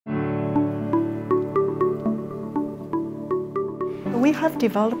We have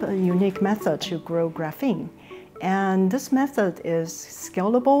developed a unique method to grow graphene, and this method is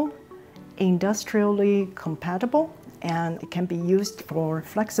scalable, industrially compatible, and it can be used for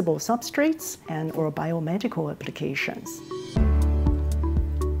flexible substrates and for biomedical applications.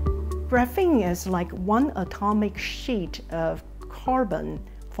 Graphene is like one atomic sheet of carbon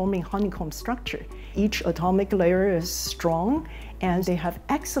forming honeycomb structure. Each atomic layer is strong, and they have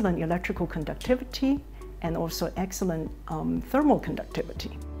excellent electrical conductivity and also excellent thermal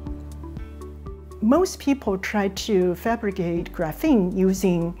conductivity. Most people try to fabricate graphene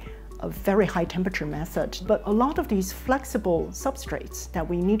using a very high temperature method, but a lot of these flexible substrates that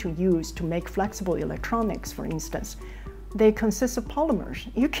we need to use to make flexible electronics, for instance, they consist of polymers.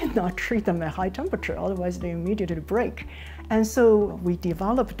 You cannot treat them at high temperature, otherwise they immediately break. And so we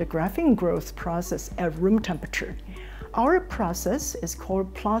developed the graphene growth process at room temperature. Our process is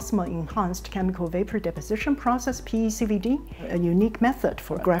called Plasma Enhanced Chemical Vapor Deposition Process, PECVD, a unique method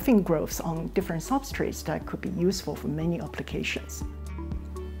for graphene growth on different substrates that could be useful for many applications.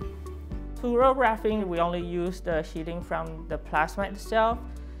 To grow graphene, we only use the heating from the plasma itself.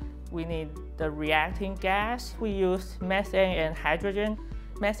 We need the reacting gas. We use methane and hydrogen.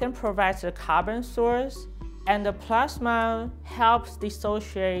 Methane provides the carbon source, and the plasma helps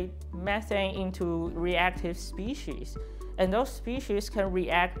dissociate methane into reactive species. And those species can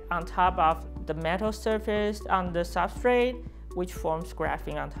react on top of the metal surface on the substrate, which forms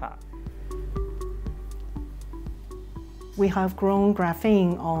graphene on top. We have grown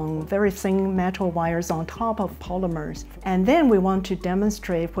graphene on very thin metal wires on top of polymers. And then we want to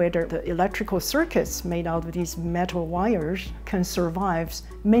demonstrate whether the electrical circuits made out of these metal wires can survive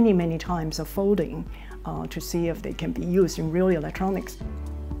many, many times of folding to see if they can be used in real electronics.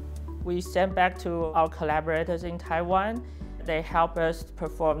 We sent back to our collaborators in Taiwan. They help us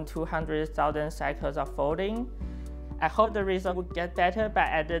perform 200,000 cycles of folding. I hope the result would get better, but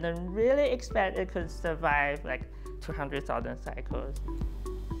I didn't really expect it could survive like 200,000 cycles.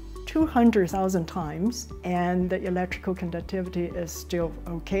 200,000 times, and the electrical conductivity is still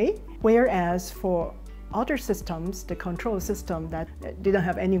okay. Whereas for other systems, the control system that didn't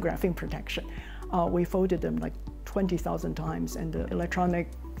have any graphene protection, we folded them like 20,000 times, and the electronic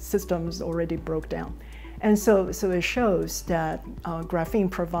systems already broke down. And so it shows that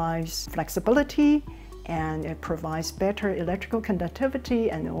graphene provides flexibility, and it provides better electrical conductivity,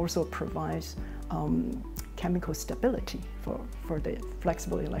 and it also provides chemical stability for the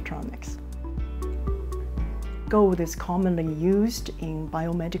flexible electronics. Gold is commonly used in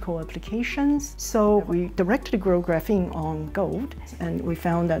biomedical applications, so we directly grow graphene on gold, and we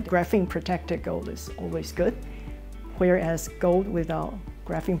found that graphene protected gold is always good, whereas gold without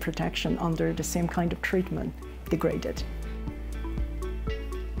graphene protection under the same kind of treatment degraded.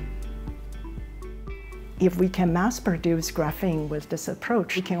 If we can mass produce graphene with this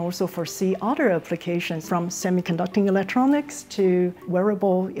approach, we can also foresee other applications from semiconducting electronics to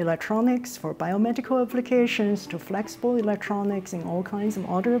wearable electronics for biomedical applications to flexible electronics in all kinds of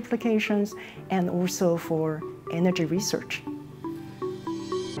other applications, and also for energy research.